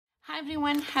Hi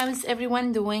everyone, how's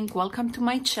everyone doing? Welcome to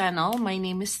my channel. My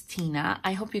name is Tina.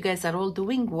 I hope you guys are all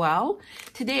doing well.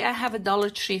 Today I have a Dollar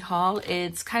Tree haul.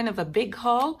 It's kind of a big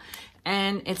haul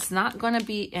and it's not gonna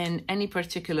be in any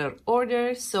particular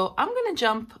order, so I'm gonna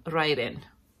jump right in.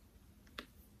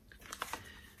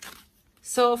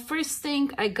 So first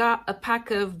thing, I got a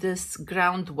pack of this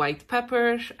ground white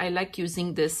pepper. I like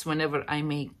using this whenever I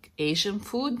make Asian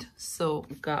food, so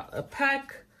got a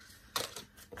pack.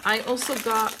 I also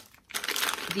got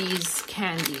these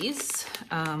candies.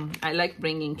 I like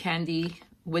bringing candy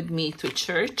with me to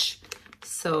church,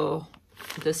 so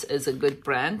this is a good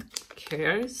brand,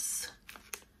 Cares.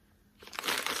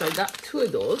 So I got two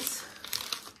of those.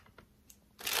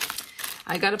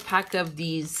 I got a pack of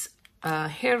these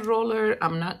hair roller.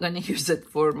 I'm not gonna use it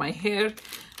for my hair.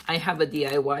 I have a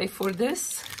DIY for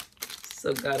this,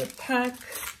 so got a pack.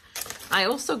 I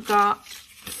also got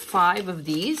 5 of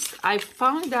these. I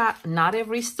found that not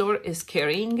every store is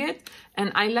carrying it,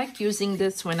 and I like using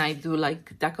this when I do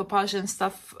like decoupage and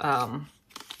stuff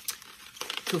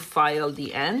to file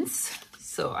the ends.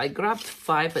 So I grabbed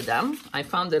 5 of them. I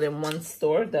found it in one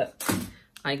store that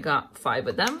I got 5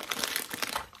 of them.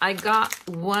 I got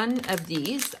 1 of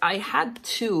these. I had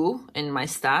 2 in my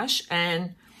stash,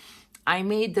 and I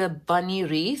made a bunny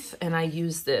wreath and I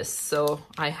used this, so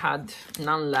I had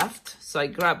none left, so I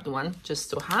grabbed 1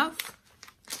 just to have.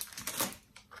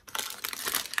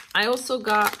 I also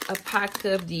got a pack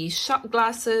of these shot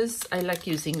glasses. I like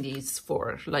using these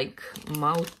for like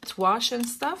mouthwash and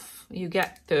stuff. You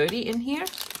get 30 in here.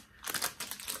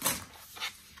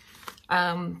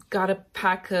 Got a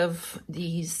pack of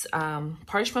these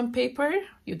parchment paper.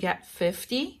 You get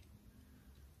 50.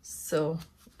 So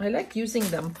I like using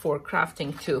them for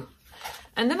crafting too.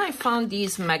 And then I found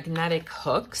these magnetic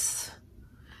hooks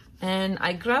and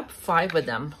I grabbed 5 of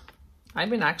them.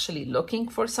 I've been actually looking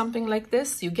for something like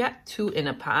this. You get 2 in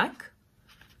a pack.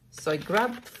 So I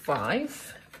grabbed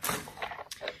 5.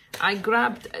 I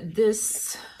grabbed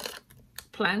this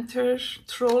planter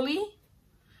trolley,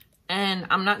 and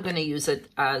I'm not gonna use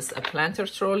it as a planter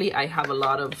trolley. I have a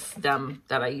lot of them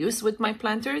that I use with my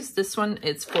planters. This one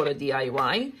is for a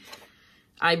DIY.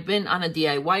 I've been on a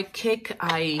DIY kick.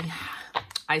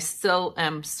 I still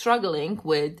am struggling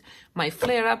with my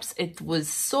flare-ups. It was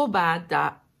so bad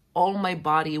that all my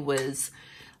body was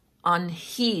on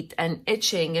heat and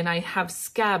itching, and I have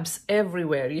scabs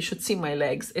everywhere. You should see my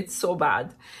legs. It's so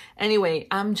bad. Anyway,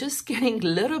 I'm just getting a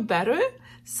little better.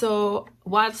 So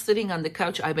while sitting on the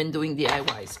couch, I've been doing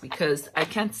DIYs because I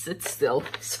can't sit still.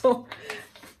 So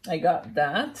I got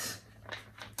that.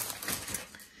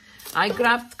 I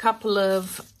grabbed a couple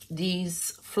of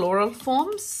these floral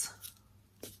foams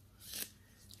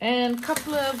and a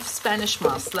couple of Spanish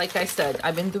moss. Like I said,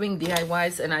 I've been doing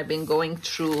DIYs and I've been going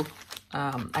through,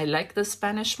 I like the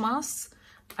Spanish moss.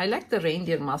 I like the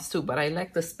reindeer moss too, but I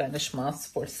like the Spanish moss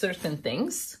for certain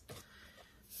things.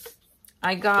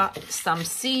 I got some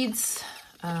seeds.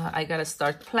 I gotta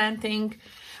start planting.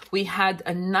 We had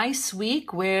a nice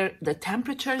week where the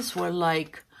temperatures were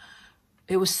like,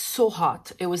 it was so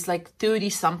hot. It was like 30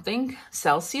 something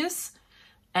Celsius.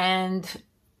 And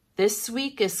this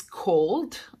week is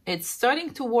cold. It's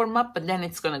starting to warm up, but then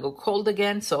it's gonna go cold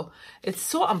again. So it's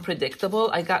so unpredictable.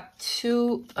 I got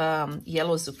 2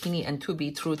 yellow zucchini and 2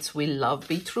 beetroots. We love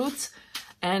beetroots.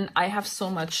 And I have so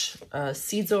much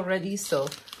seeds already. So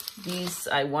these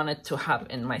I wanted to have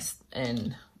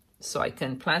so I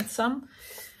can plant some.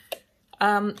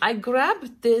 I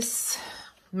grabbed this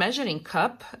measuring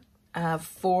cup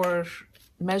for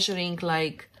measuring,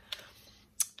 like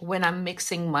when I'm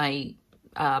mixing my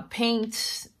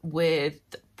paint with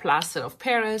plaster of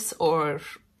Paris or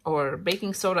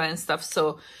baking soda and stuff,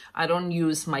 so I don't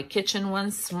use my kitchen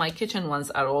ones. My kitchen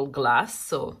ones are all glass,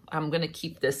 so I'm gonna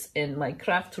keep this in my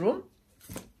craft room.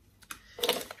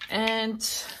 And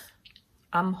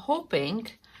I'm hoping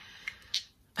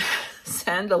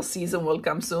sandal season will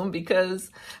come soon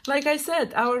because, like I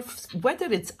said, our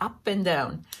weather is up and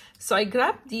down. So I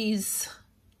grabbed these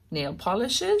nail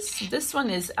polishes. This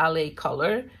one is LA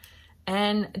color,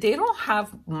 and they don't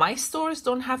have, my stores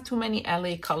don't have too many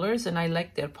LA colors, and I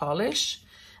like their polish.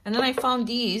 And then I found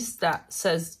these that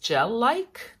says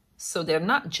gel-like. So they're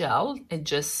not gel, it's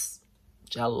just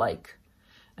gel-like.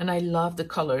 And I love the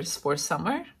colors for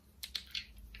summer.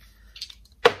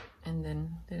 And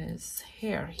then there's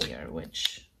hair here,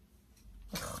 which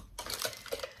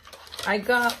I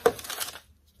got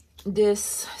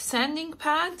this sanding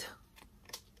pad,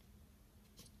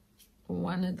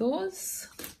 1 of those.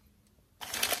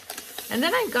 And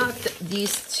then I got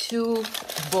these 2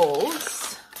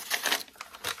 bowls.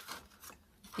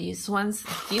 These ones,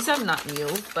 these are not new,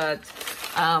 but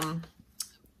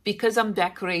because I'm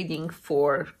decorating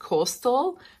for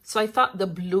coastal, so I thought the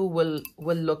blue will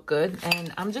look good.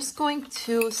 And I'm just going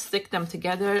to stick them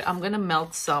together. I'm gonna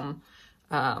melt some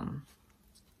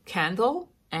candle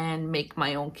and make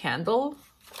my own candle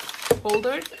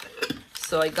holder.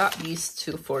 So I got these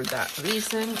two for that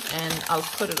reason, and I'll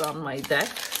put it on my deck,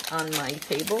 on my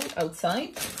table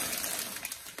outside.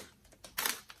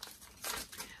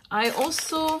 I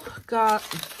also got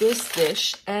this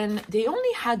dish, and they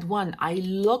only had one. I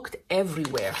looked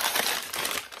everywhere.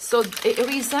 So it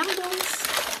resembles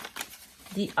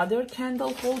the other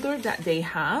candle holder that they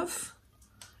have,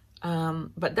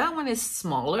 but that one is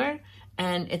smaller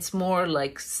and it's more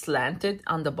like slanted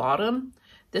on the bottom.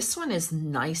 This one is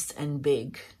nice and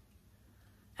big,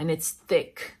 and it's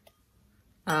thick.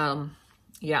 Yeah,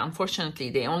 unfortunately,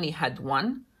 they only had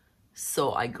one,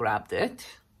 so I grabbed it.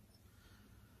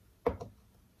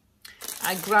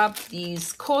 I grabbed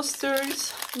these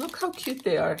coasters. Look how cute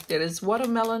they are. There is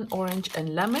watermelon, orange,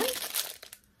 and lemon.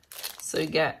 So you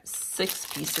get 6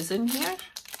 pieces in here.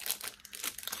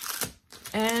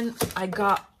 And I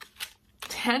got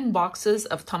 10 boxes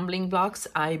of tumbling blocks.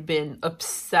 I've been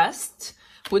obsessed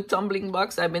with tumbling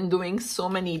blocks. I've been doing so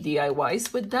many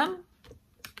DIYs with them.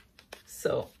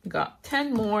 So got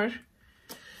 10 more.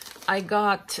 I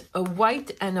got a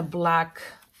white and a black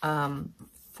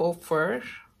faux fur,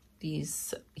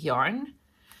 these yarn.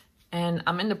 And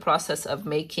I'm in the process of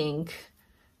making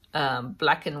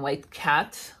black and white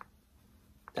cat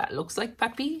that looks like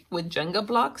Peppy with Jenga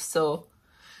blocks. So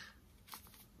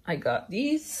I got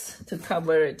these to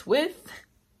cover it with.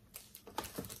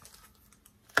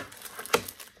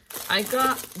 I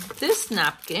got this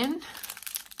napkin.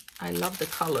 I love the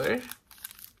color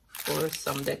for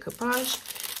some decoupage.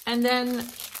 And then,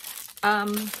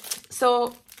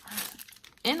 so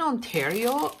in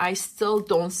Ontario, I still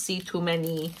don't see too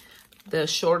many the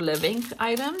Shore Living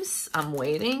items. I'm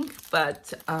waiting,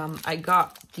 but I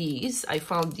got these. I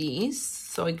found these.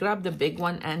 So I grabbed the big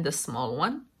one and the small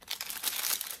one.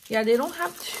 Yeah, they don't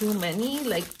have too many,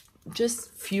 like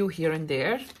just few here and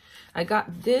there. I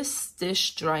got this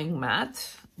dish drying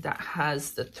mat that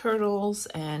has the turtles,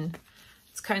 and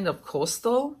it's kind of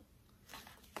coastal.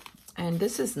 And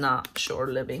this is not Shore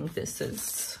Living. This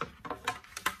is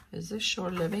this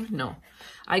Shore Living? No.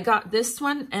 I got this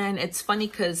one, and it's funny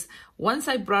because once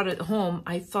I brought it home,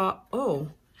 I thought, oh,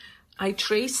 I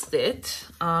traced it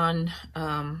on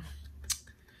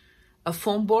a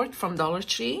foam board from Dollar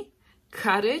Tree,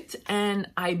 cut it, and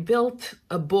I built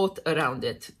a boat around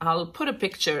it. I'll put a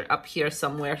picture up here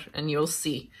somewhere and you'll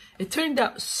see. It turned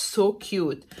out so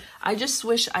cute. I just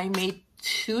wish I made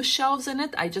 2 shelves in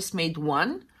it. I just made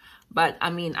 1, but I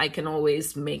mean, I can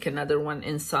always make another one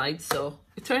inside. So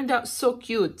it turned out so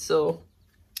cute. So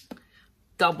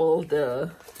double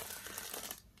the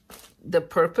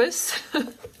purpose.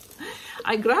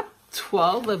 I grabbed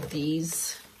 12 of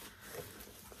these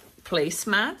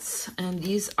placemats, and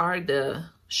these are the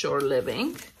Shore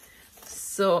Living.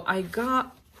 So I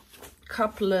got a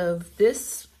couple of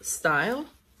this style,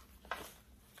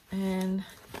 and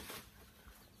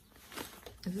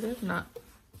is there not?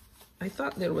 I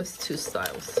thought there was 2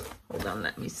 styles. Hold on,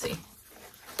 let me see.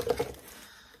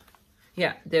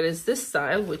 Yeah, there is this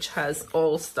style which has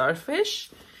all starfish,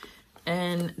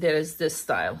 and there is this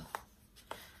style.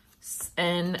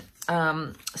 And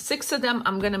 6 of them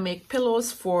I'm gonna make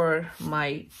pillows for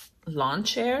my lawn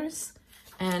chairs,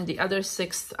 and the other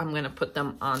 6 I'm gonna put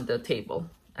them on the table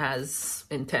as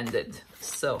intended.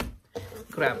 So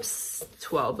grab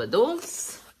 12 of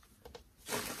those.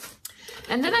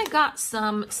 And then I got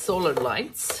some solar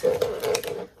lights.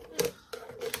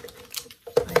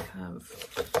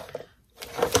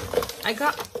 I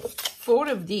got 4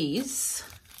 of these,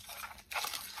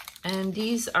 and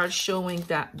these are showing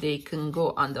that they can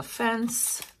go on the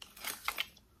fence,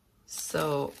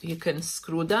 so you can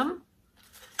screw them.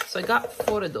 So I got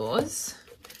 4 of those.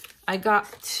 I got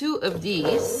 2 of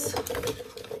these,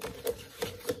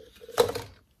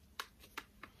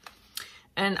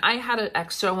 and I had an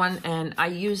extra one, and I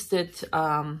used it.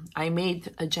 I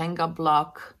made a Jenga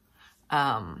block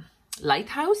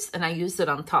lighthouse, and I used it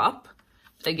on top.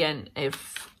 Again,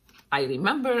 if I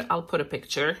remember, I'll put a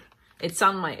picture. It's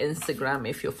on my Instagram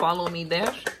if you follow me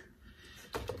there.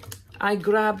 I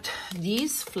grabbed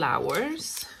these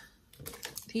flowers.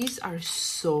 These are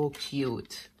so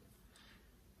cute.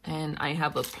 And I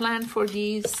have a plan for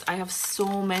these. I have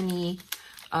so many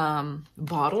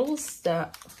bottles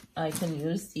that I can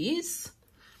use these.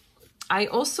 I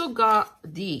also got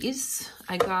these.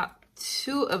 I got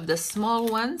 2 of the small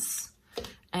ones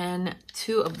and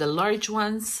 2 of the large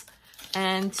ones.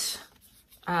 And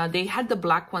They had the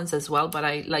black ones as well, but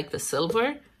I like the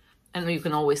silver. And you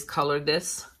can always color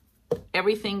this.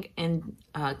 Everything in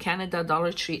Canada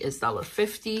Dollar Tree is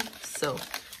 $1.50. So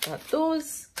got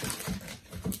those.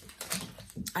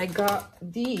 I got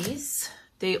these.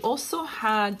 They also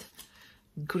had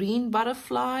green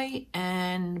butterfly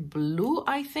and blue,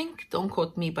 I think. Don't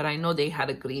quote me, but I know they had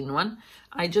a green one.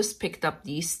 I just picked up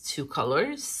these two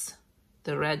colors,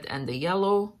 the red and the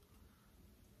yellow.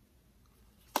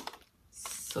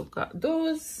 So got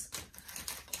those.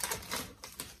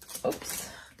 Oops.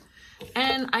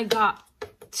 And I got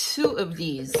two of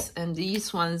these, and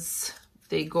these ones,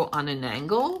 they go on an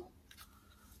angle.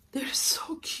 They're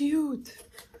so cute.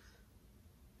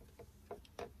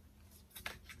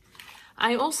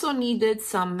 I also needed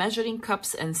some measuring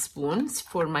cups and spoons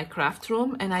for my craft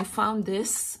room, and I found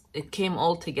this. It came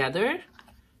all together,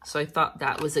 so I thought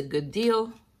that was a good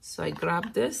deal. So I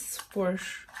grabbed this for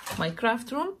my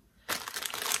craft room.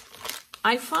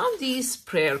 I found these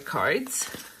prayer cards,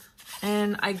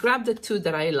 and I grabbed the two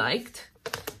that I liked.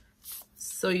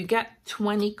 So you get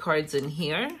 20 cards in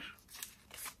here.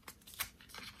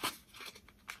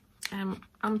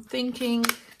 I'm thinking,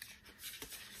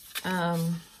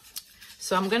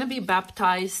 so I'm gonna be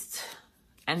baptized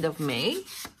end of May,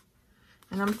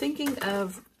 and I'm thinking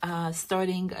of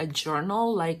starting a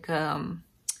journal, like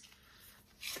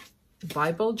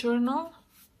Bible journal.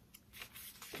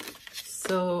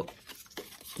 So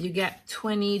you get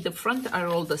 20, the front are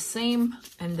all the same,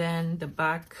 and then the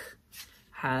back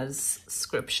has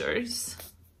scriptures.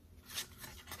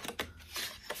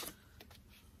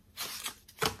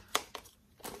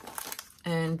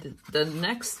 And the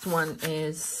next one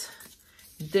is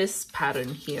this pattern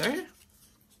here.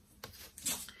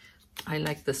 I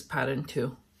like this pattern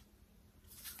too.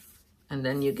 And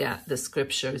then you get the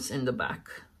scriptures in the back.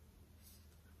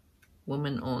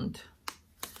 Woman owned.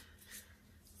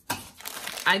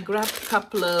 I grabbed a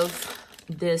couple of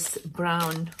this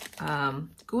brown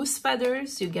goose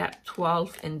feathers. You get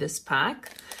 12 in this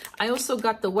pack. I also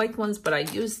got the white ones, but I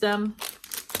used them.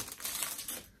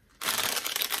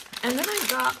 And then I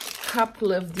got a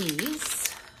couple of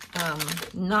these,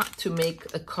 not to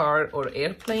make a car or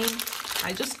airplane.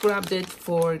 I just grabbed it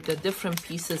for the different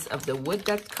pieces of the wood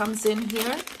that comes in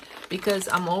here, because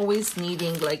I'm always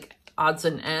needing like odds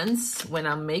and ends when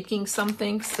I'm making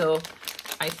something. So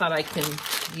I thought I can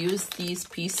use these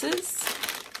pieces.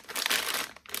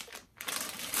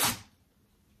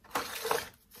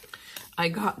 I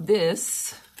got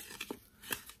this,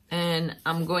 and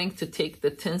I'm going to take the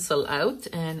tinsel out,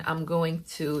 and I'm going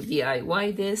to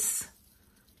DIY this.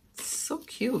 It's so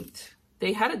cute.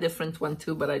 They had a different one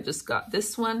too, but I just got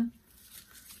this one.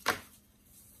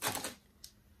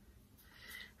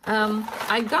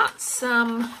 I got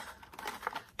some,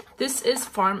 this is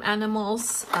farm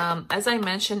animals. As I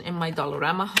mentioned in my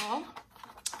Dollarama haul,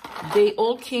 they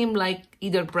all came like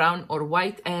either brown or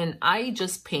white, and I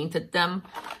just painted them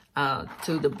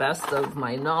to the best of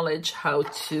my knowledge how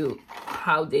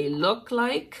they look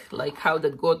like how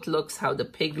the goat looks, how the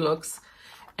pig looks.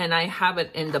 And I have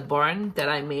it in the barn that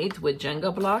I made with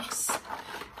Jenga blocks.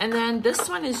 And then this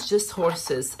one is just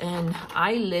horses, and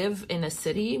I live in a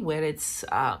city where it's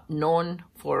known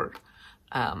for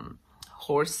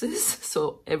horses,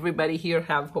 so everybody here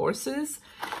have horses,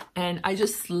 and I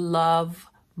just love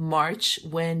March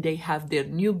when they have their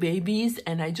new babies,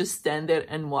 and I just stand there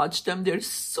and watch them. They're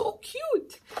so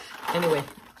cute. Anyway,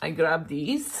 I grabbed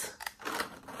these.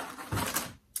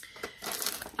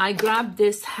 I grabbed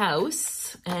this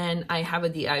house, and I have a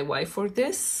DIY for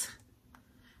this.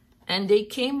 And they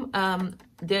came,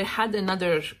 they had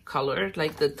another color,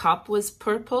 like the top was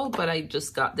purple, but I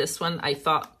just got this one. I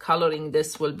thought coloring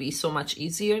this will be so much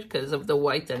easier because of the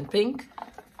white and pink.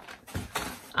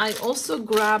 I also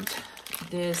grabbed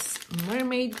this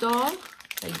mermaid doll.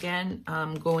 Again,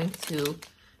 I'm going to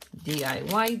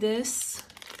DIY this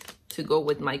to go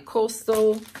with my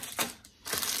coastal.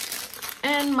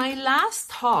 And my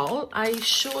last haul, I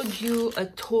showed you a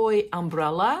toy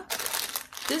umbrella.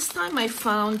 This time I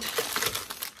found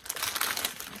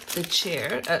the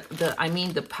chair,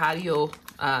 the patio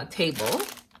table,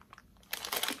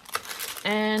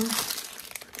 and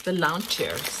the lounge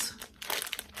chairs.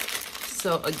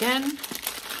 So again,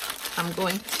 I'm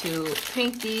going to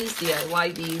paint these,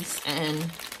 DIY these, and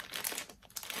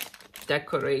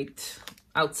decorate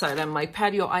outside. On my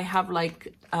patio, I have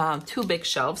like 2 big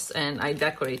shelves, and I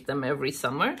decorate them every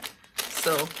summer.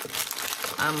 So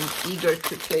I'm eager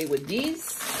to play with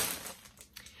these.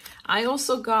 I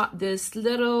also got this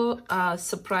little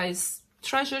surprise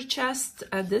treasure chest.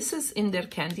 This is in their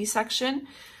candy section.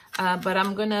 but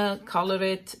I'm gonna color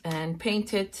it and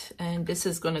paint it, and this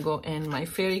is gonna go in my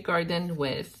fairy garden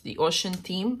with the ocean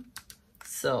theme.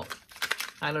 So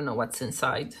I don't know what's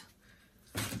inside.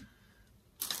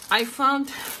 I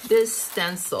found this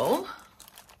stencil,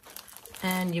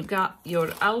 and you got your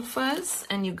alphas,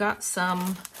 and you got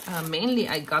some, mainly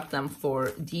I got them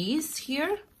for these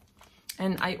here.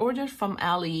 And I ordered from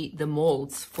Ali the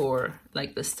molds for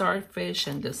like the starfish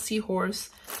and the seahorse.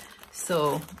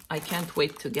 So I can't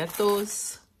wait to get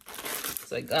those.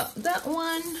 So I got that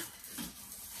one.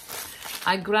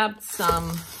 I grabbed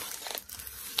some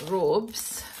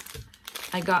robes.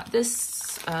 I got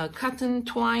this cotton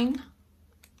twine.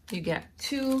 You get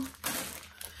 2.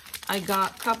 I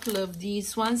got a couple of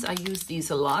these ones. I use these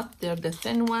a lot. They're the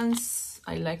thin ones.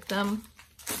 I like them.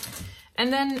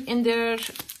 And then in their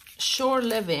Shore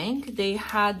Living, they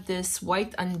had this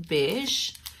white and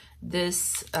beige,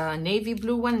 this navy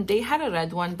blue one. They had a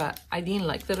red one, but I didn't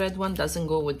like the red one. Doesn't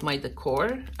go with my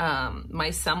decor. My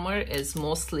summer is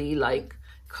mostly like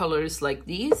colors like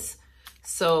these.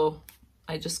 So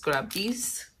I just grabbed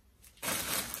these.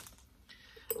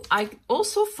 I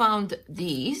also found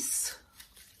these.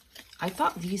 I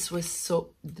thought these were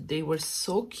they were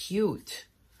so cute.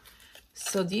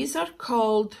 So these are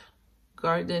called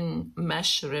garden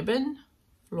mesh ribbon,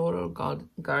 floral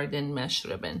garden mesh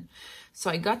ribbon.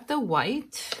 So I got the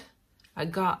white, I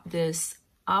got this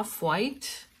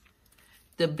off-white,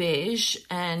 the beige,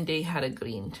 and they had a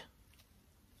green.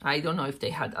 I don't know if they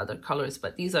had other colors,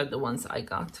 but these are the ones I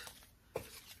got.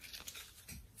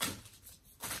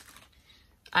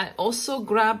 I also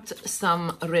grabbed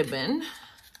some ribbon.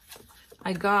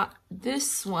 I got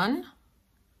this one,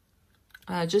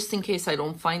 just in case I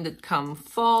don't find it come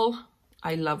fall.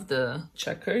 I love the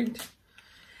checkered.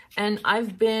 And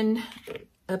I've been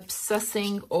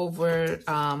obsessing over,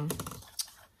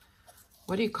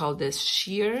 what do you call this?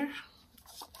 Sheer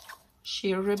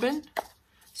ribbon.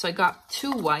 So I got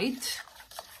 2 white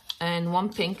and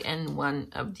 1 pink and 1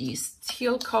 of these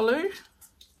teal color.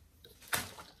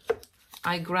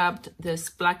 I grabbed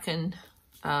this black and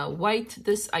white.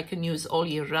 This I can use all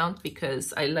year round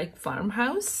because I like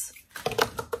farmhouse.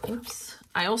 Oops.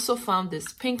 I also found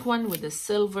this pink one with the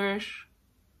silver.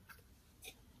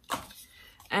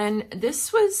 And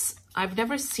this was, I've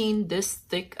never seen this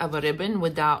thick of a ribbon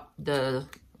without the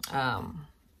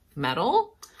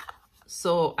metal.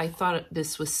 So I thought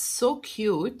this was so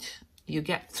cute. You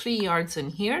get 3 yards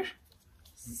in here.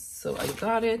 So I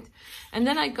got it. And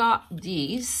then I got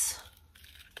these.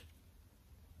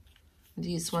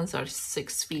 These ones are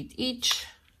 6 feet each.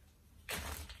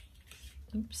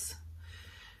 Oops.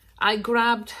 I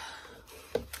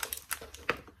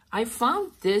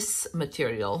found this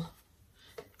material.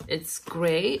 It's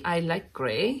gray. I like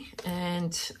gray.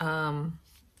 And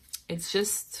it's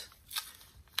just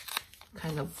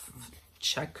kind of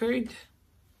checkered.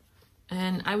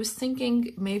 And I was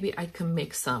thinking maybe I can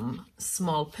make some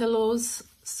small pillows.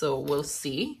 So we'll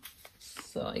see.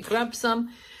 So I grabbed some.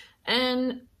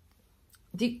 And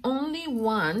the only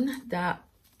one that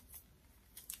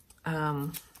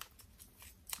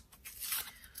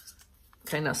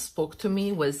kind of spoke to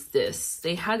me was this.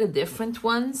 They had a different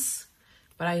ones,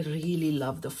 but I really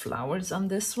love the flowers on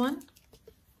this one.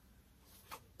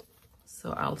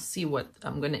 So I'll see what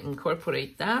I'm going to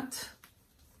incorporate that.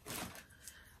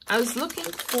 I was looking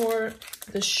for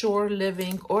the Shore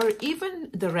Living or even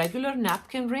the regular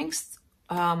napkin rings.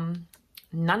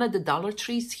 None of the Dollar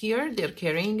Trees here, they're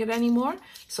carrying it anymore.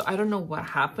 So I don't know what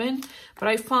happened, but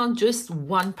I found just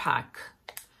 1 pack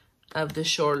of the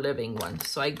Shore Living one.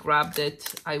 So I grabbed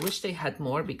it. I wish they had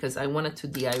more because I wanted to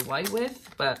DIY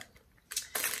with, but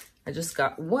I just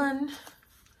got 1.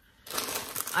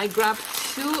 I grabbed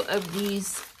 2 of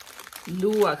these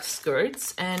Lua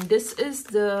skirts, and this is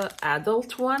the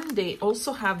adult one. They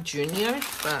also have junior,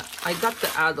 but I got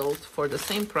the adult for the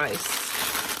same price.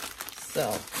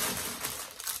 So,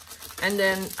 and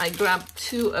then I grabbed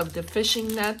 2 of the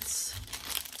fishing nets.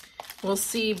 We'll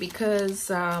see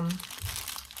because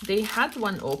they had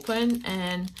one open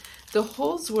and the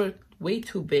holes were way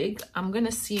too big. I'm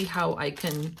gonna see how I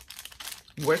can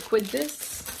work with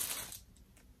this.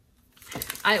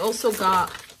 I also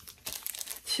got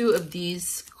 2 of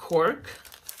these cork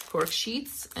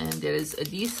sheets, and there is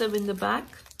adhesive in the back.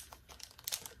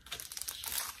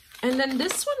 And then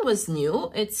this one was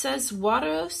new. It says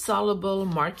water soluble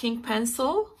marking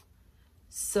pencil.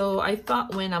 So I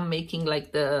thought when I'm making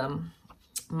like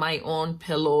my own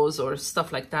pillows or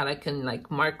stuff like that, I can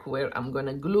like mark where I'm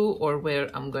gonna glue or where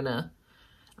I'm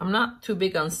not too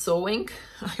big on sewing.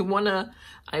 I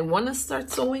wanna start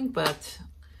sewing, but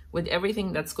with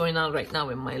everything that's going on right now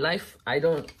in my life, I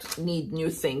don't need new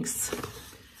things.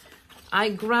 I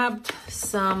grabbed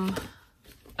some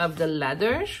of the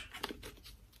leather,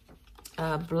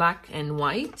 black and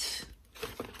white.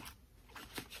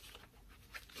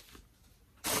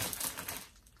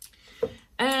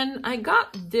 And I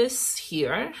got this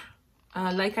here.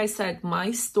 Like I said,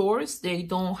 my stores, they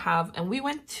don't have, and we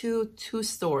went to 2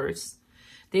 stores.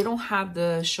 They don't have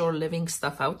the Shore Living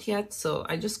stuff out yet, so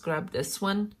I just grabbed this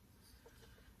one.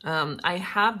 I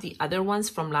have the other ones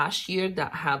from last year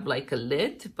that have like a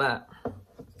lid, but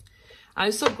I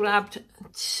also grabbed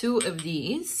 2 of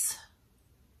these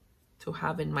to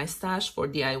have in my stash for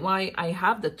DIY. I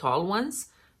have the tall ones,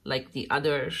 like the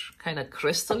other kind of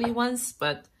crystal-y ones,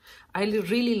 but I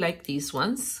really like these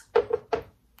ones.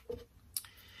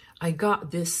 I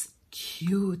got this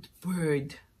cute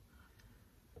bird.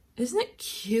 Isn't it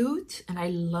cute? And I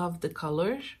love the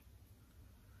color.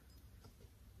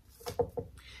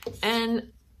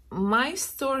 And my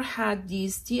store had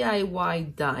these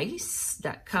DIY dice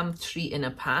that come 3 in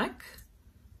a pack.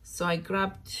 So I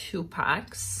grabbed 2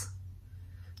 packs.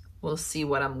 We'll see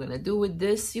what I'm gonna do with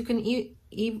this. You can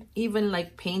even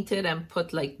like paint it and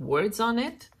put like words on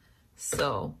it.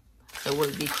 So it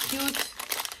will be cute.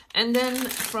 And then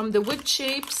from the wood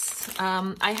shapes,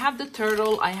 I have the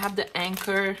turtle, I have the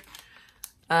anchor,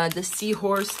 the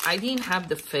seahorse. I didn't have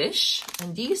the fish,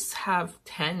 and these have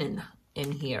 10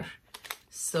 in here.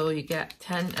 So you get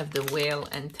 10 of the whale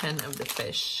and 10 of the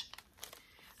fish.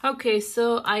 Okay,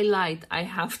 so I lied. I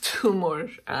have 2 more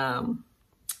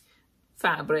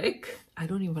fabric. I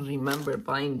don't even remember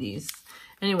buying these.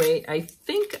 Anyway, I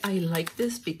think I like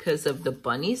this because of the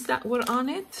bunnies that were on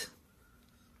it.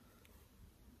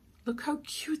 Look how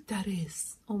cute that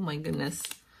is. Oh my goodness.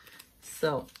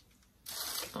 So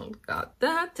I got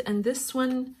that. And this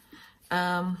one,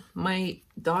 my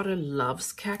daughter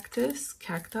loves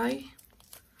cacti.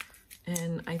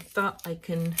 And I thought I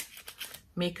can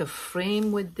make a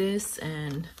frame with this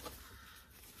and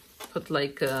put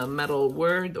like a metal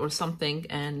word or something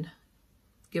and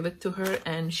give it to her.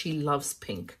 And she loves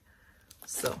pink.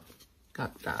 So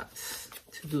got that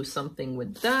to do something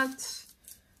with that.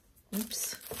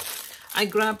 Oops. I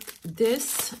grabbed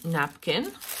this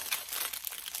napkin.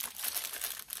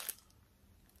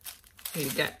 You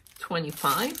get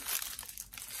 25.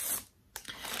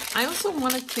 I also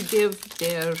wanted to give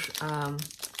their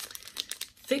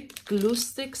thick glue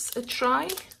sticks a try.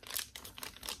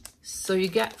 So you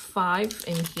get 5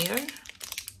 in here.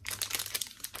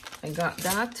 I got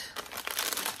that.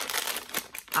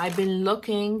 I've been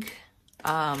looking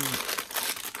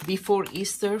before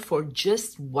Easter for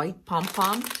just white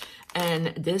pom-pom, and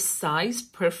this size,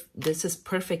 this is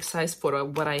perfect size for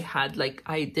what I had. Like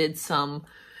I did some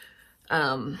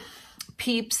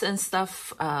peeps and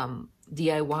stuff,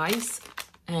 DIYs,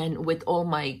 and with all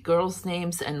my girls'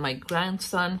 names and my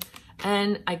grandson,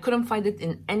 and I couldn't find it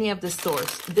in any of the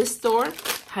stores. This store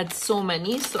had so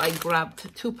many, so I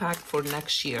grabbed 2 packs for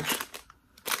next year.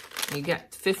 You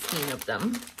get 15 of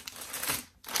them.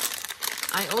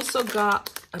 I also got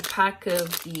a pack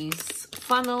of these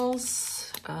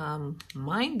funnels.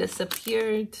 Mine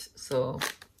disappeared, so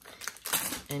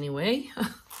anyway.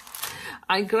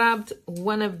 I grabbed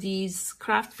one of these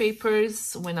craft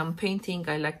papers. When I'm painting,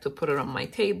 I like to put it on my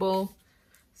table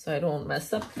so I don't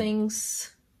mess up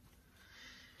things.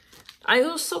 I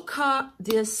also got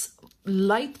this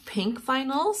light pink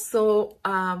vinyl. So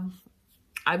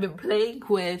I've been playing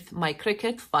with my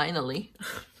Cricut finally.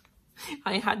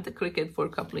 I had the Cricut for a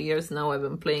couple of years now. I've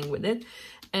been playing with it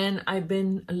and I've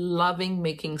been loving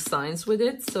making signs with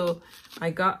it. So I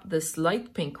got this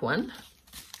light pink one.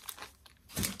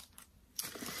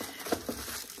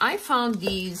 I found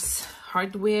these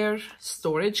hardware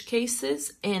storage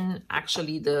cases in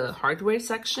actually the hardware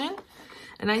section.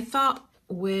 And I thought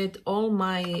with all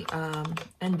my,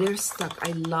 and they're stuck.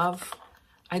 I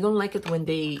don't like it when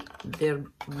they're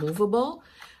movable.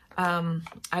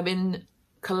 I've been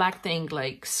collecting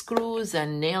like screws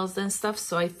and nails and stuff,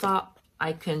 so I thought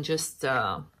I can just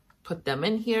put them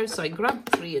in here. So I grabbed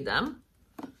 3 of them.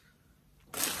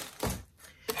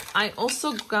 I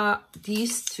also got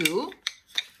these 2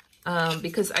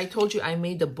 because I told you I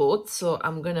made the boat, so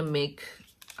I'm gonna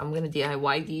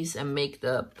DIY these and make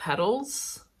the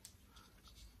petals.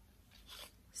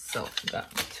 So got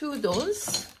 2 of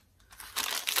those.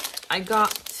 I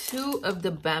got 2 of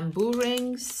the bamboo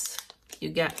rings. You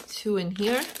get 2 in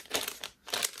here.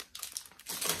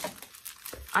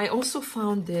 I also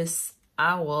found this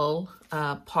owl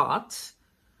pot.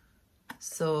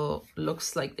 So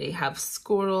looks like they have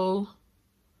squirrel.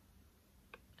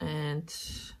 And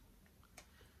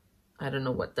I don't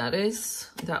know what that is.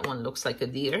 That one looks like a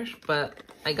deer, but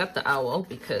I got the owl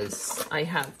because I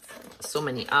have so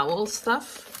many owl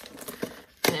stuff.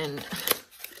 And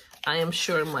I am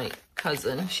sure my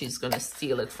cousin, she's gonna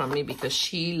steal it from me because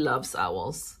she loves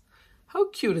owls. How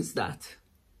cute is that?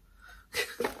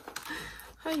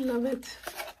 I love it.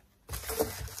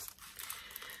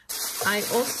 I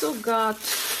also got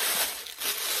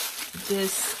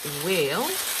this whale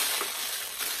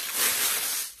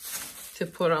to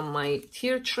put on my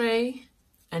tier tray,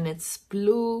 and it's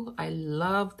blue. I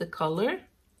love the color.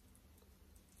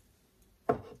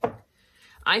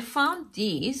 I found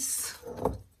these.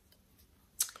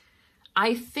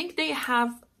 I think they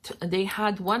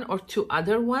had one or two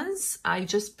other ones. I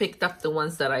just picked up the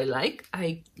ones that I like.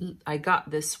 I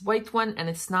got this white one, and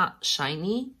it's not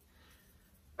shiny.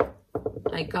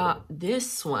 I got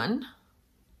this one.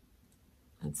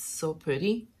 It's so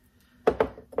pretty.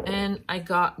 And I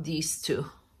got these two.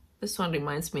 This one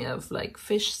reminds me of like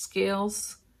fish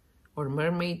scales or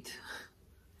mermaid.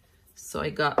 So I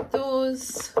got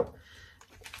those.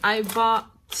 I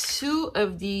bought two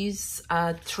of these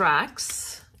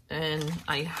tracks, and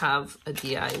I have a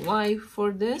DIY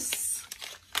for this.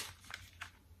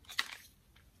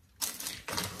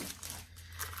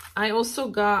 I also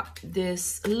got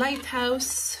this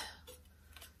lighthouse,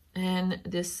 and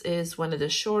this is one of the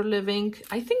shore living.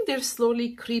 I think they're slowly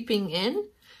creeping in.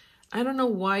 I don't know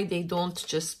why they don't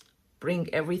just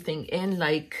bring everything in.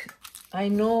 Like, I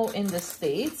know in the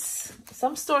States,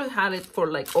 some stores had it for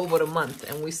like over a month,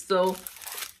 and we're still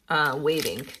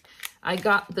waiting. I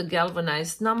got the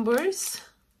galvanized numbers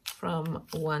from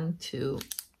 1 to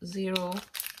 0.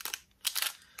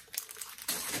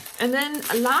 And then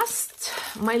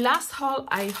my last haul,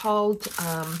 I hauled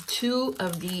two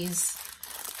of these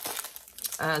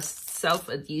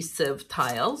self-adhesive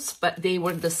tiles, but they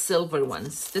were the silver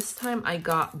ones. This time I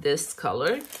got this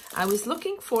color. I was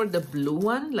looking for the blue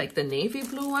one, like the navy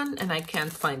blue one, and I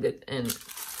can't find it in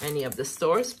any of the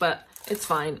stores, but it's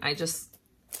fine. I just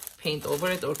paint over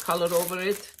it or color over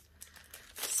it.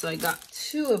 So I got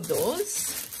two of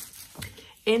those.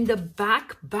 In the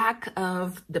back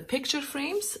of the picture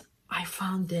frames, I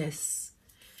found this.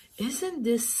 Isn't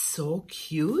this so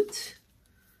cute?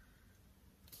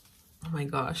 Oh my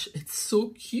gosh, it's so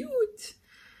cute.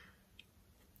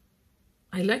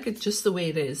 I like it just the way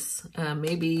it is.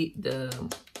 Maybe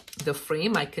the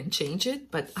frame, I can change it,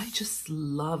 but I just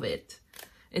love it.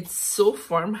 It's so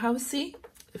farmhousey,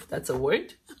 if that's a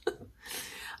word.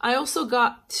 I also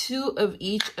got two of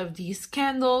each of these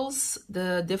candles,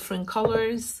 the different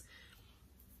colors.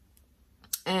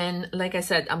 And like I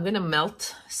said, I'm gonna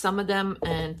melt some of them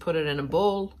and put it in a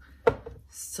bowl.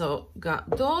 So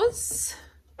got those.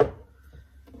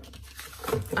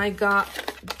 I got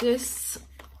this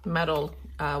metal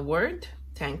word,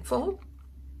 thankful.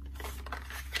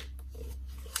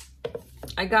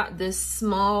 I got this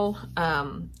small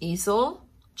easel,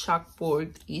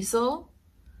 chalkboard easel.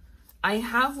 I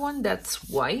have one that's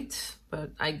white,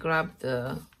 but I grabbed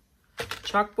the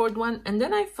chalkboard one. And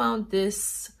then I found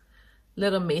this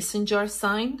little mason jar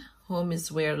sign. Home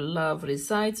is where love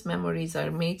resides. Memories are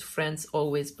made. Friends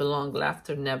always belong.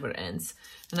 Laughter never ends.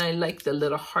 And I like the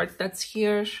little heart that's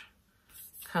here.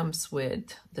 Comes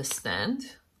with the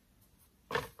stand.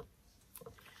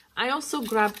 I also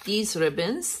grabbed these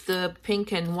ribbons, the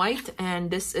pink and white, and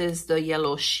this is the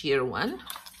yellow sheer one.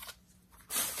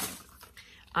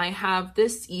 I have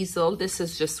this easel. This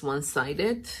is just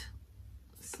one-sided,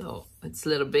 so it's a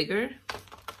little bigger.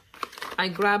 I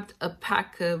grabbed a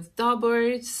pack of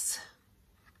daubers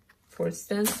for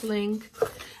stenciling,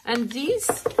 and these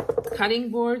cutting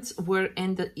boards were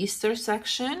in the Easter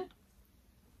section,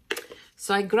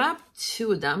 so I grabbed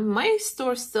two of them. My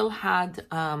store still had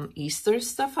Easter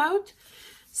stuff out,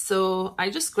 so I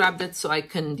just grabbed it so I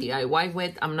can DIY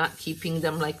with. I'm not keeping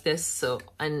them like this, so,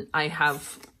 and I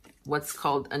have what's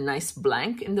called a nice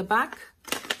blank in the back,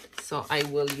 so I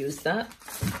will use that.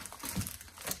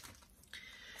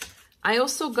 I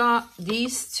also got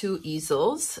these two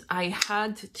easels. I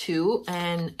had two,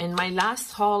 and in my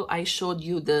last haul I showed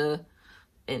you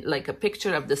like a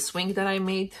picture of the swing that I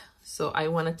made, so I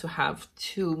wanted to have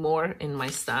two more in my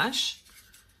stash,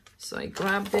 so I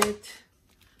grabbed it.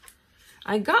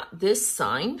 I got this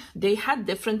sign. They had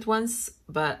different ones,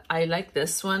 but I like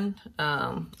this one.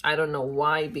 I don't know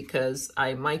why, because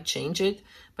I might change it,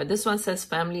 but this one says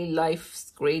family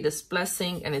life's greatest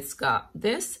blessing, and it's got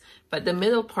this, but the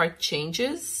middle part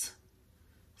changes,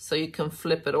 so you can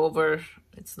flip it over.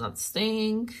 It's not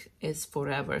staying, it's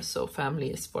forever, so family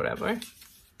is forever.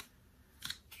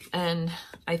 And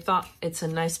I thought it's a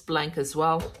nice blank as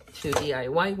well to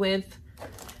DIY with.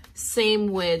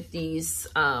 Same with these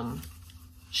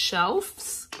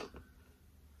shelves.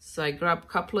 So I grabbed a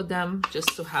couple of them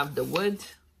just to have the wood.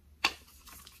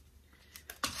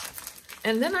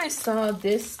 And then I saw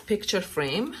this picture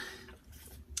frame,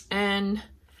 and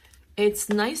it's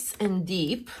nice and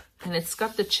deep, and it's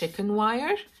got the chicken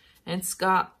wire, and it's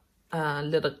got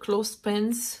little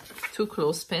clothespins, 2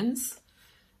 clothespins.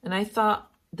 And I thought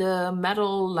the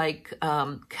metal like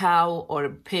cow or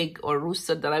pig or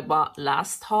rooster that I bought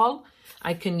last haul,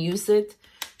 I can use it.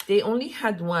 They only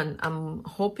had 1. I'm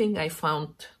hoping I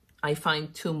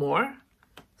find 2 more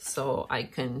so I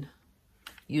can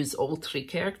use all 3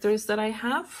 characters that I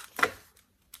have.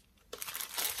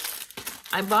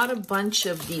 I bought a bunch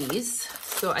of these.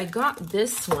 So I got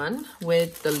this one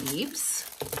with the leaves.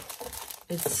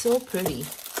 It's so pretty.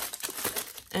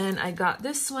 And I got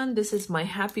this one. This is my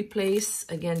happy place.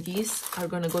 Again, these are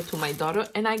going to go to my daughter.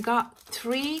 And I got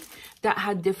 3 that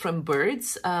had different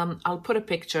birds. I'll put a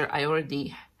picture. I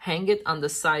already hang it on the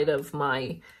side of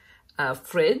my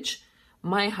fridge.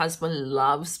 My husband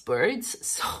loves birds,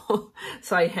 so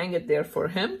I hang it there for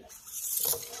him.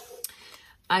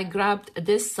 I grabbed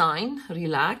this sign,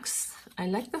 relax. I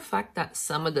like the fact that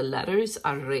some of the letters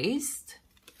are raised.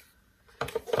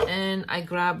 And I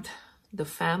grabbed the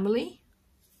family.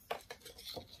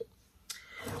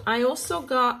 I also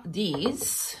got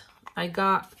these. I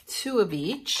got 2 of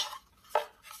each.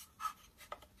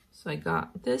 So I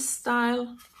got this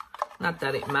style. Not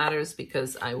that it matters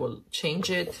because I will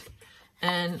change it.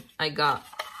 And I got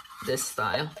this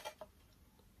style.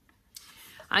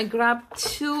 I grabbed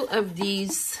 2 of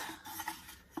these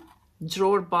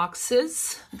drawer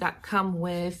boxes that come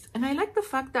with, and I like the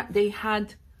fact that they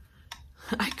had,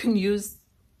 I can use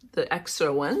the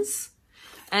extra ones.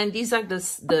 And these are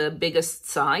the biggest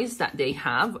size that they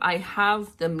have. I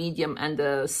have the medium and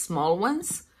the small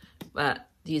ones, but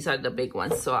these are the big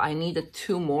ones. So I needed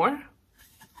 2 more.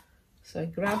 So I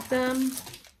grabbed them.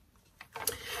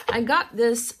 I got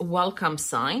this welcome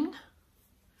sign,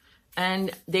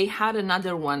 and they had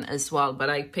another one as well, but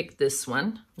I picked this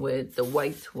one with the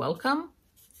white welcome.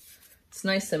 It's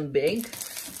nice and big.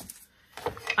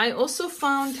 I also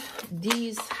found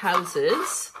these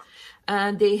houses.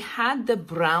 They had the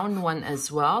brown one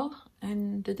as well.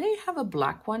 And did they have a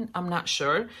black one? I'm not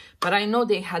sure, but I know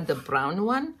they had the brown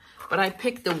one, but I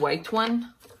picked the white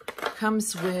one.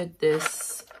 Comes with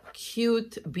this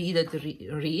cute beaded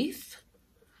wreath.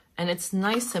 And it's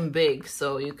nice and big,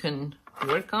 so you can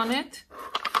work on it.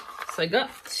 So I got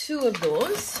 2 of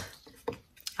those.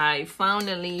 I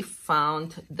finally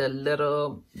found the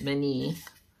little mini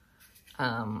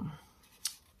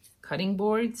cutting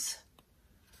boards.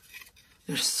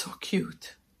 They're so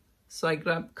cute. So I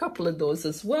grabbed a couple of those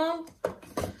as well.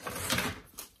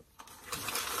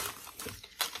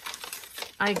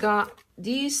 I got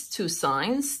these 2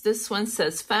 signs. This one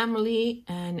says family,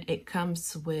 and it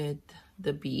comes with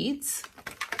the beads.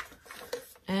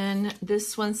 And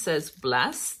this one says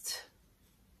blessed.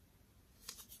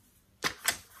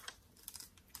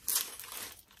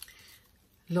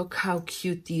 Look how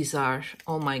cute these are.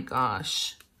 Oh my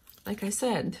gosh. Like I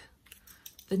said,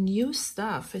 the new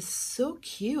stuff is so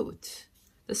cute.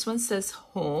 This one says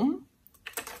home.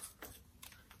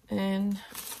 And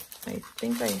I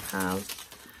think I have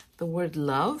the word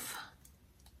love.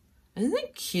 Isn't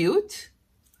it cute?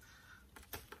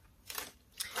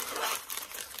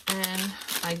 And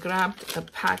I grabbed a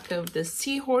pack of the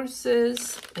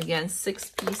seahorses, again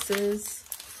 6 pieces.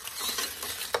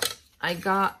 I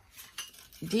got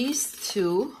these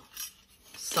 2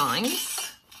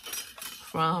 signs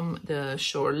from the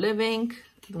Shore Living.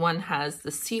 One has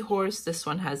the seahorse, this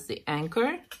one has the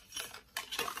anchor.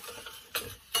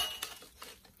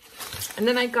 And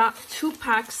then I got 2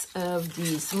 packs of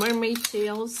these mermaid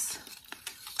tails,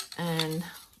 and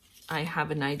I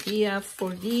have an idea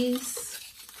for these.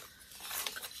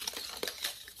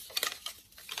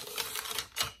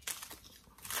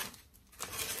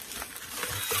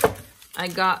 I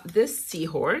got this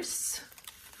seahorse.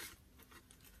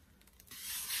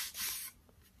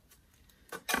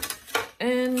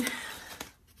 And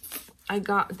I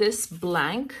got this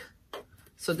blank.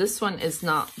 So this one is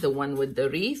not the one with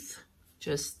the wreath,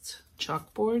 just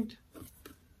chalkboard.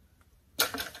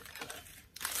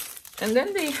 And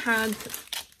then they had,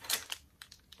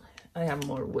 I have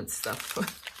more wood stuff.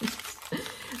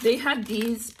 They had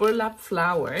these burlap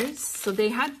flowers. So they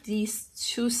had these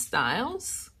 2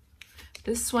 styles.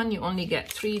 This one you only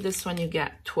get 3, this one you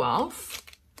get 12.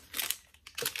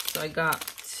 So I got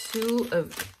 2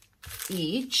 of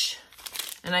each,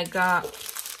 and I got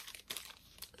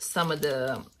some of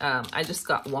the, I just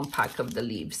got 1 pack of the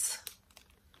leaves.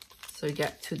 So you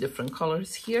get two different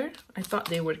colors here. I thought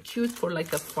they were cute for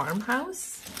like a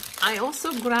farmhouse. I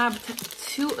also grabbed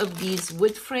two of these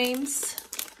wood frames,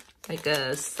 like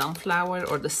a sunflower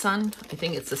or the sun. I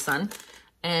think it's the sun.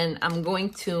 And I'm going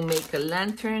to make a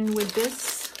lantern with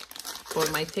this for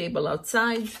my table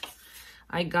outside.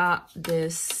 I got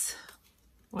this,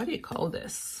 what do you call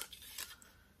this?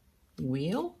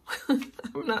 Wheel?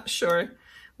 I'm not sure.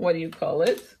 What do you call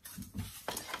it?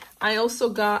 I also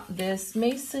got this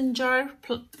mason jar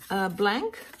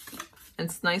blank.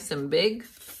 It's nice and big.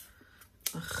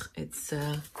 Ugh, it's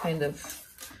kind of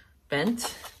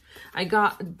bent. I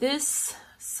got this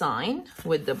sign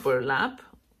with the burlap.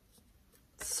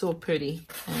 So pretty,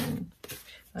 and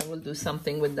I will do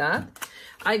something with that.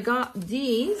 I got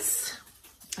these.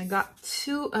 I got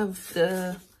two of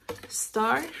the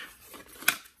star,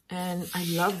 and I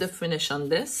love the finish on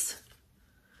this.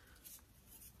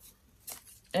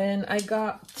 And I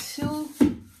got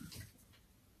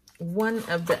one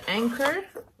of the anchor,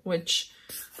 which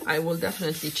I will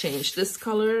definitely change this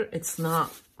color. It's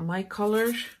not my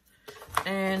color.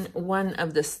 And one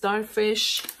of the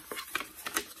starfish.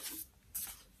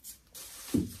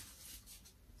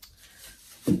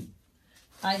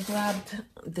 I grabbed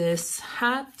this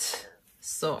hat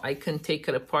so I can take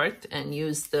it apart and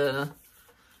use the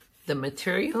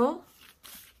material.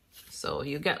 So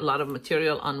you get a lot of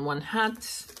material on one hat.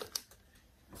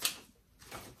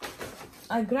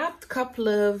 I grabbed a couple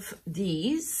of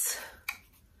these,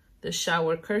 the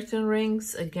shower curtain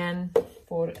rings, again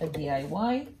for a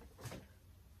DIY.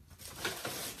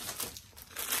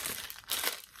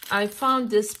 I found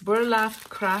this burlap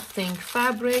crafting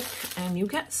fabric, and you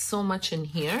get so much in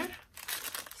here.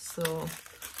 So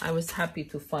I was happy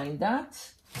to find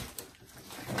that.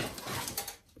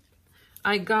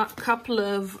 I got a couple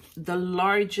of the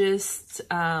largest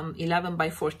 11 by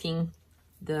 14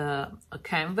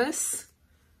 canvas.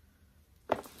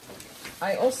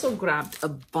 I also grabbed a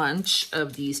bunch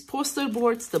of these poster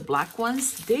boards, the black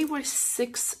ones. They were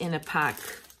 6 in a pack.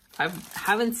 I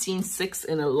haven't seen 6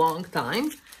 in a long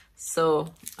time.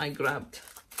 So I grabbed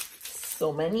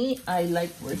so many. I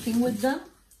like working with them.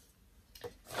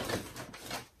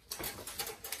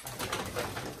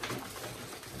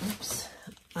 Oops.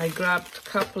 I grabbed a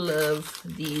couple of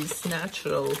these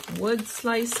natural wood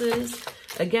slices.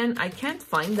 Again, I can't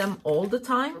find them all the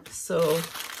time, so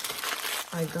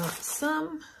I got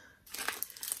some.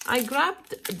 I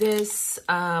grabbed this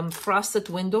frosted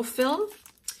window film.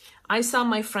 I saw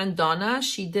my friend Donna,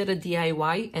 she did a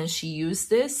DIY and she used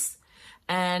this,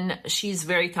 and she's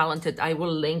very talented. I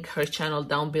will link her channel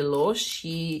down below.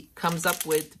 She comes up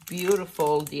with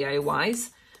beautiful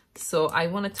DIYs. So I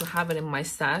wanted to have it in my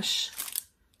stash.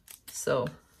 So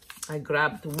I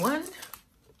grabbed one.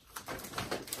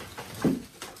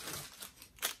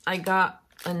 I got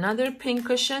another pink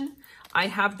cushion. I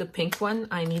have the pink one.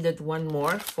 I needed one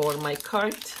more for my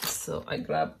cart. So I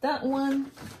grabbed that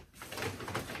one.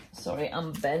 Sorry,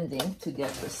 I'm bending to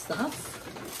get the stuff.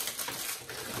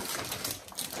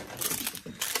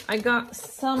 I got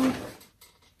some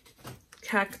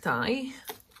cacti.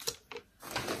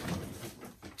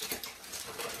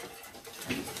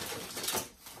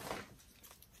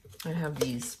 I have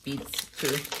these beads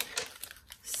too.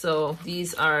 So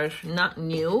these are not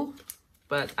new,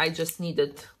 but I just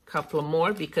needed a couple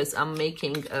more because I'm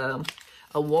making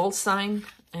a wall sign,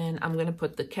 and I'm gonna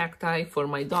put the cacti for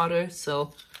my daughter.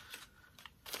 So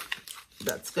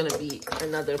that's gonna be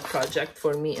another project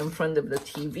for me in front of the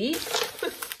TV.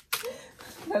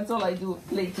 That's all I do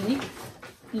lately,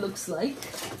 looks like.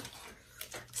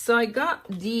 So I got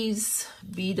these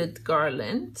beaded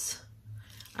garlands.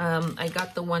 I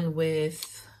got the one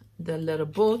with the little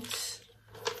boat,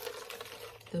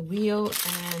 the wheel,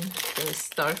 and the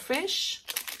starfish.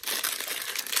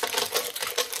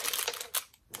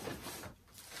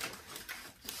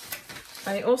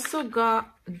 I also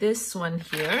got this one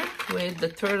here with the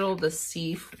turtle, the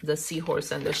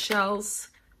seahorse, and the shells,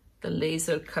 the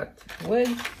laser cut wood.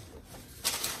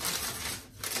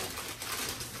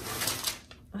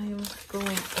 I am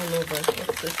going all over.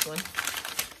 What's this one?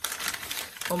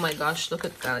 Oh my gosh, look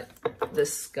at that,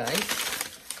 this guy.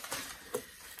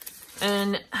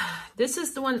 And this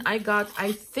is the one I got.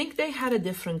 I think they had a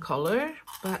different color,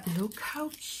 but look how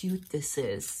cute this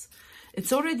is.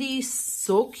 It's already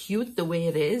so cute the way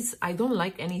it is. I don't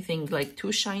like anything like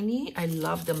too shiny. I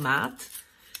love the matte.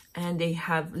 And they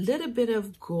have a little bit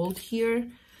of gold here,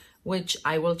 which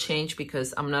I will change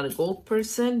because I'm not a gold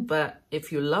person. But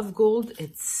if you love gold,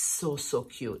 it's so, so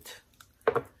cute.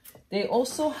 They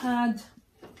also had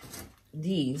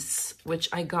these, which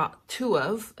I got 2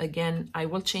 of. Again, I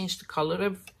will change the color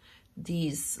of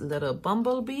these little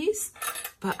bumblebees,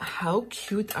 but how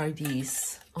cute are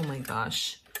these? Oh my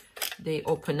gosh. They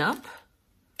open up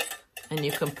and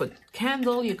you can put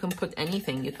candle, you can put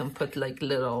anything. You can put like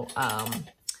little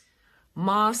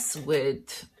moss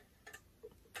with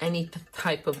any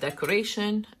type of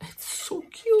decoration. It's so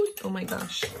cute. Oh my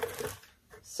gosh.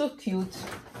 So cute.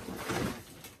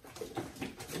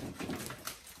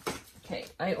 Okay,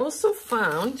 I also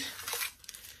found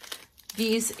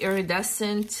these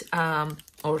iridescent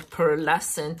or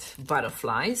pearlescent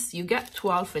butterflies. You get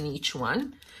 12 in each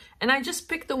one. And I just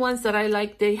picked the ones that I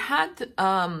like. They had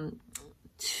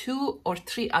 2 or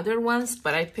 3 other ones,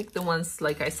 but I picked the ones,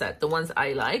 like I said, the ones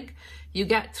I like. You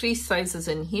get 3 sizes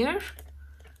in here.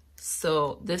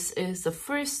 So this is the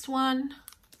first one.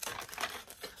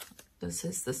 This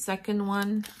is the second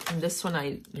one. And this one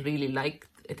I really like.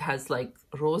 It has like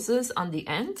roses on the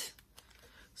end.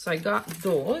 So I got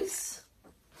those.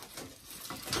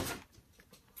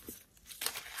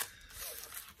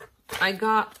 I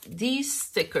got these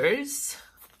stickers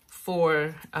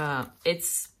for,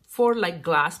 it's for like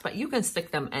glass, but you can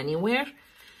stick them anywhere.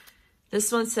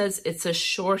 This one says it's a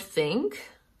sure thing,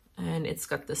 and it's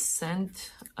got the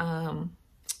scent, I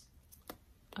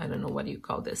don't know, what do you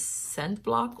call this? Scent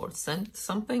block or scent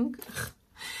something?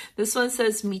 This one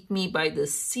says meet me by the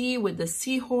sea with the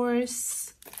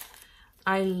seahorse.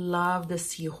 I love the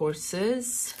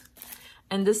seahorses.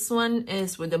 And this one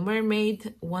is with the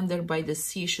mermaid, wander by the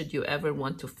sea should you ever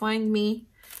want to find me.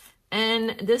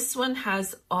 And this one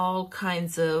has all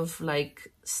kinds of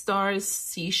like stars,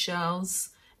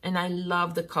 seashells, and I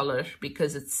love the color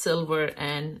because it's silver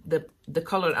and the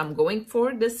color I'm going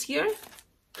for this year.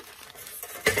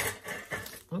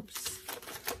 Oops.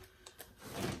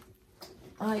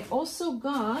 I also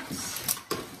got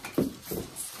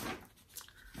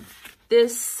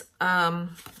this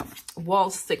wall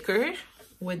sticker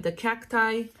with the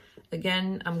cacti.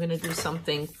 Again, I'm gonna do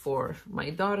something for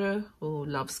my daughter who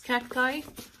loves cacti.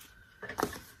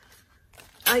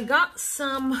 I got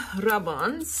some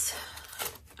rub-ons.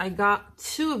 I got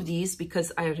 2 of these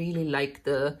because I really like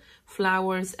the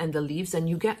flowers and the leaves, and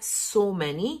you get so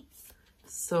many.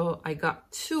 So I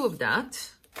got 2 of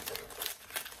that.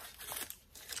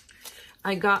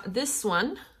 I got this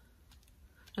one,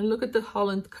 and look at the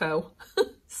Holland cow.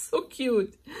 So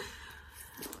cute.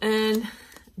 And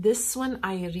this one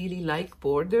I really like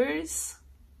borders,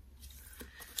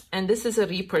 and this is a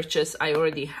repurchase. I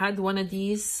already had one of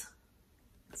these.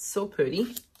 It's so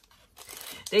pretty.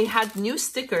 They had new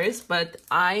stickers, but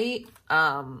I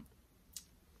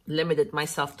limited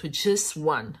myself to just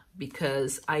one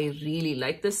because I really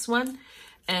like this one,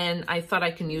 and I thought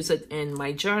I can use it in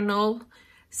my journal.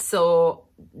 So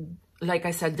like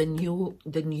I said, the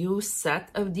new set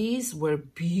of these were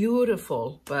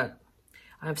beautiful, but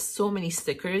I have so many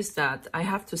stickers that I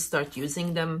have to start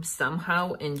using them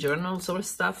somehow in journals or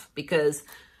stuff, because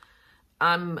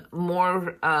I'm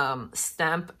more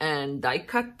stamp and die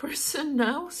cut person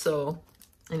now. So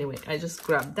anyway, I just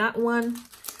grabbed that one.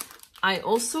 I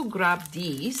also grabbed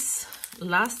these.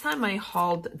 Last time I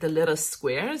hauled the little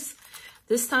squares.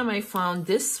 This time I found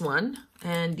this one,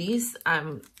 and these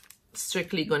I'm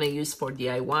strictly gonna use for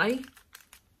DIY.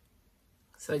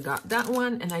 So I got that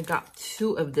one, and I got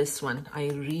 2 of this one. I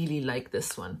really like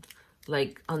this one.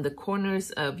 Like on the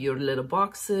corners of your little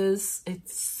boxes.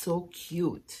 It's so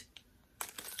cute.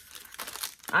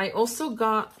 I also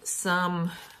got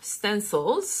some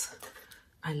stencils.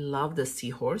 I love the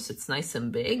seahorse. It's nice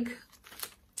and big.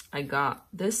 I got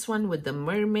this one with the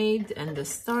mermaid and the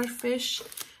starfish.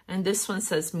 And this one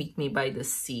says meet me by the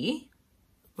sea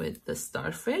with the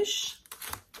starfish.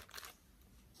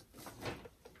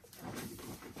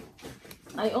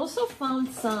 I also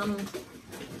found some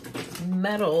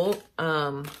metal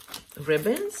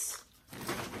ribbons.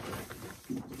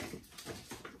 I'm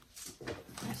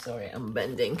sorry, I'm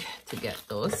bending to get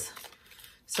those.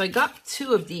 So I got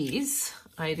 2 of these.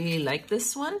 I really like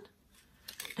this one.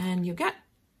 And you get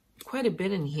quite a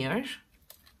bit in here.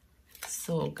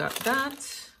 So got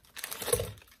that.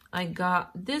 I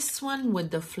got this one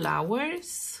with the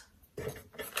flowers.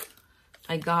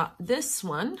 I got this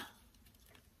one.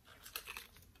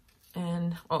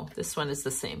 And oh, this one is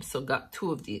the same. So got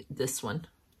 2 of this one.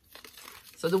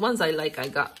 So the ones I like, I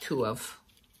got 2 of.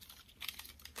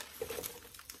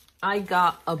 I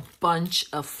got a bunch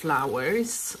of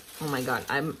flowers. Oh my God,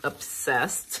 I'm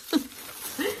obsessed.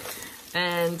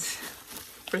 And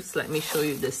first, let me show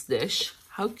you this dish.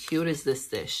 How cute is this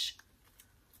dish?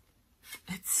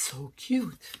 It's so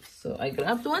cute. So I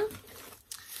grabbed one.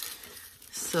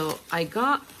 So I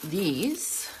got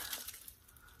these.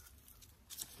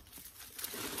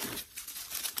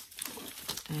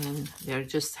 and they're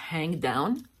just hang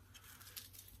down.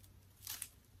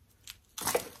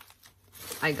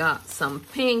 I got some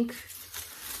pink.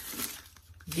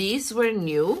 These were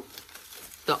new,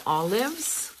 the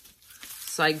olives.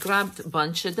 So I grabbed a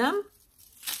bunch of them.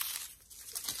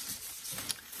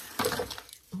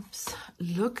 Oops.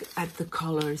 Look at the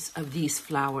colors of these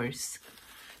flowers.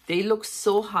 They look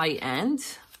so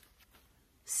high-end.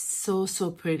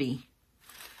 So pretty.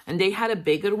 And they had a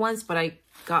bigger ones, but I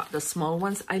got the small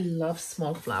ones. I love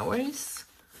small flowers.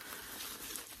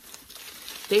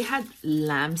 They had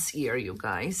lamb's ear, you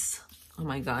guys. Oh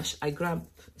my gosh, I grabbed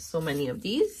so many of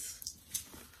these.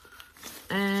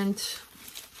 And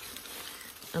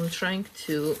I'm trying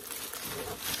to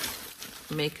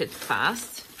make it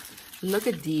fast. Look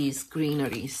at these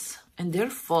greeneries, and they're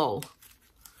full.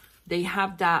 They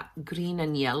have that green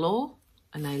and yellow,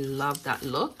 and I love that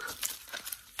look.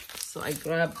 So I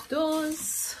grabbed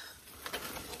those.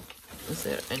 Is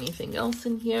there anything else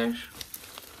in here?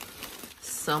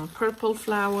 Some purple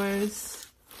flowers.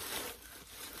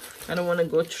 I don't want to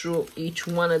go through each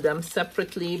one of them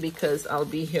separately because I'll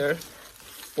be here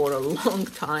for a long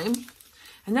time.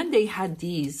 And then they had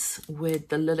these with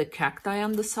the little cacti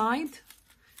on the side.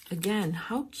 Again,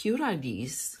 how cute are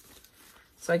these?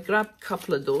 So I grabbed a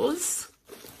couple of those.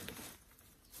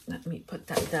 Let me put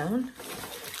that down.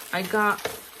 I got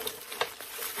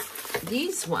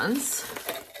these ones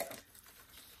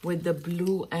with the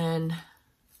blue, and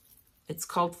it's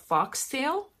called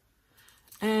foxtail.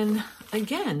 And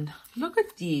again, look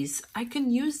at these. I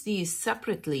can use these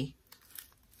separately.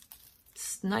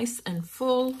 It's nice and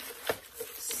full.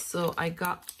 So I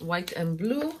got white and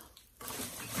blue.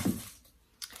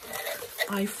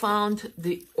 I found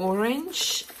the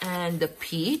orange and the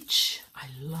peach. I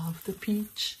love the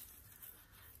peach.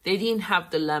 They didn't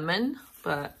have the lemon,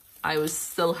 but I was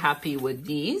still happy with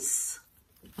these.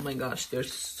 Oh my gosh, they're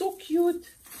so cute.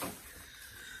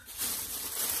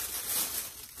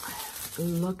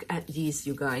 Look at these,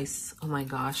 you guys. Oh my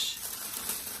gosh.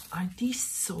 Aren't these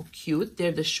so cute?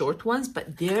 They're the short ones,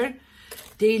 but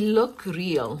they look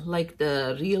real, like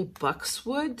the real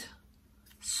boxwood.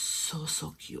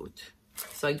 So cute.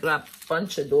 So I grabbed a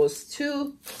bunch of those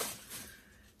too.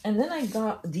 And then I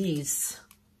got these.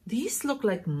 These look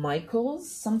like Michaels,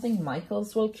 something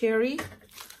Michaels will carry.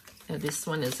 And this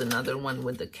one is another one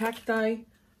with the cacti.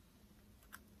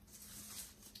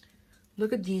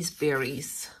 Look at these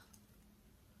berries.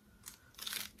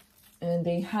 And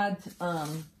they had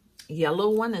yellow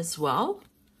one as well.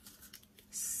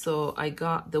 So I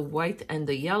got the white and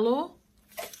the yellow.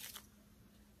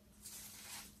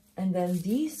 And then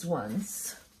these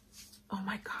ones, oh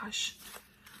my gosh,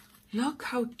 look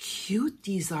how cute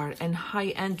these are and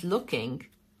high-end looking.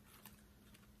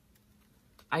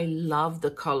 I love the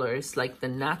colors, like the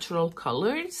natural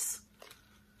colors.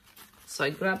 So I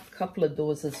grabbed a couple of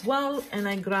those as well, and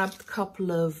I grabbed a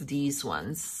couple of these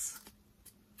ones.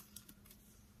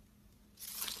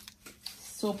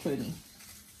 So pretty.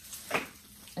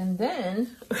 And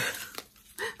then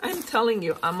I'm telling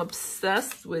you, I'm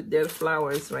obsessed with their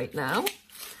flowers right now.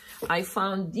 I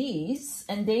found these,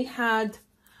 and they had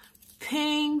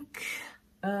pink,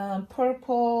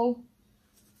 purple.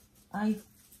 I'm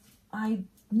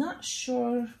not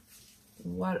sure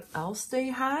what else they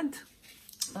had.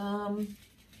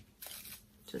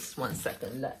 Just 1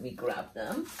 second, let me grab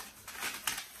them.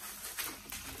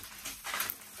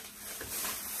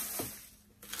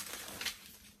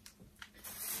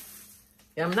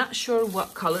 I'm not sure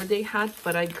what color they had,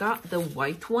 but I got the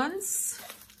white ones.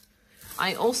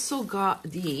 I also got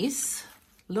these.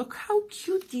 Look how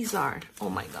cute these are. Oh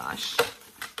my gosh.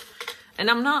 And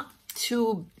I'm not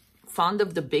too fond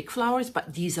of the big flowers,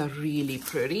 but these are really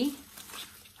pretty.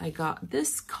 I got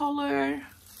this color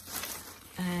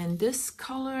and this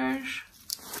color.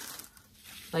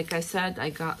 Like I said, I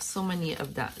got so many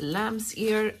of that lamb's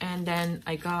ear, and then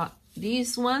I got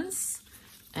these ones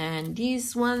and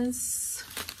these ones.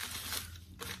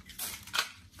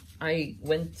 I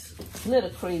went a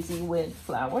little crazy with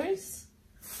flowers.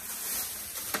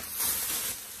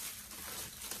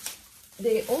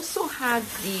 They also had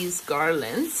these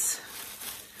garlands.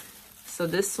 So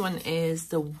this one is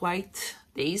the white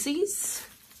daisies.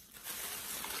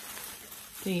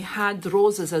 They had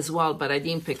roses as well, but I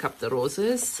didn't pick up the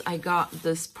roses. I got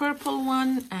this purple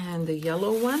one and the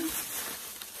yellow one.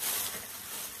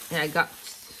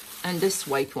 And this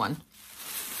white one.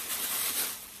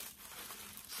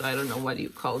 So I don't know what you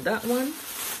call that one.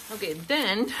 Okay,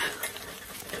 then,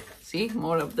 see,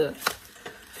 more of the,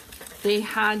 they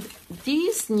had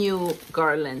these new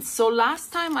garlands. So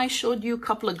last time I showed you a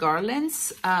couple of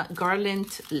garlands,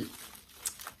 garland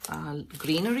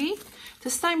greenery.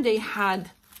 This time they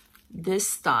had this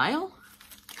style.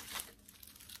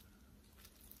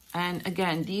 And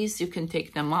again, these you can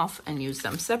take them off and use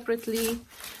them separately.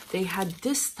 They had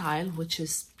this style, which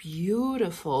is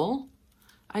beautiful.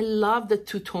 I love the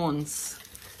two tones.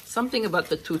 Something about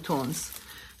the two tones.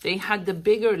 They had the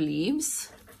bigger leaves.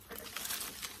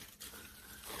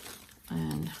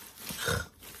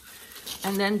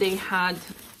 And then they had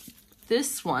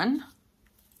this one,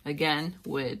 again,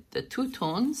 with the two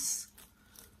tones.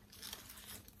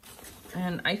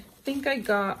 And I think I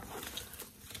got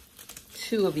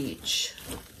 2 of each.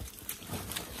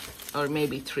 Or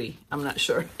maybe 3, I'm not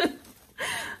sure.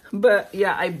 But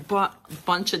yeah, I bought a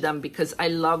bunch of them because I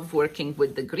love working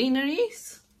with the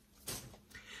greeneries.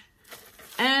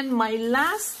 And my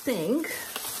last thing,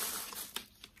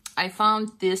 I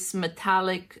found this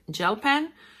metallic gel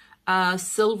pen,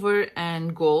 silver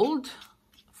and gold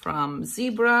from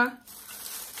Zebra.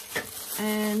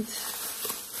 And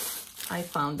I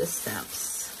found the stamps.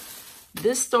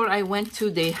 This store I went to,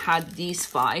 they had these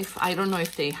 5. I don't know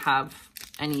if they have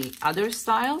any other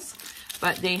styles,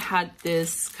 but they had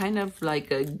this kind of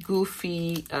like a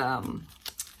goofy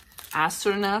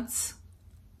astronauts.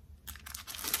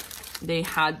 They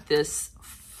had this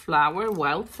flower,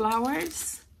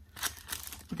 wildflowers.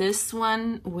 This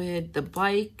one with the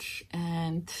bike,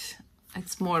 and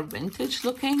it's more vintage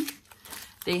looking.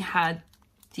 They had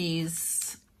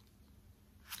these,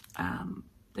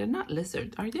 they're not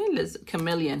lizard, are they lizard?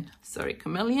 Chameleon, sorry,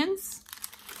 chameleons.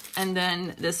 And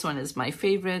then this one is my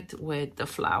favorite with the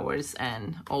flowers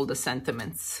and all the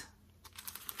sentiments.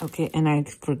 Okay, and I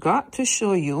forgot to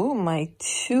show you my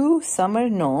 2 summer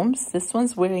gnomes. This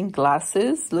one's wearing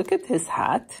glasses. Look at his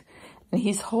hat. And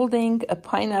he's holding a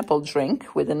pineapple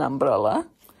drink with an umbrella.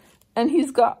 And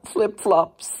he's got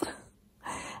flip-flops.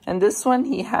 And this one,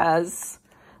 he has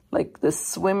like the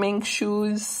swimming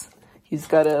shoes. He's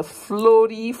got a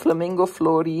floaty, flamingo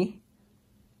floaty.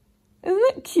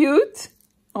 Isn't it cute?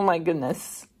 Oh my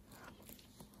goodness.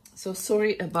 So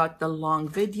sorry about the long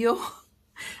video.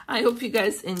 I hope you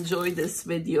guys enjoyed this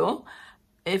video.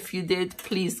 If you did,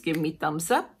 please give me thumbs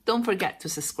up. Don't forget to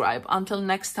subscribe. Until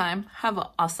next time, have an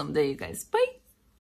awesome day, you guys. Bye.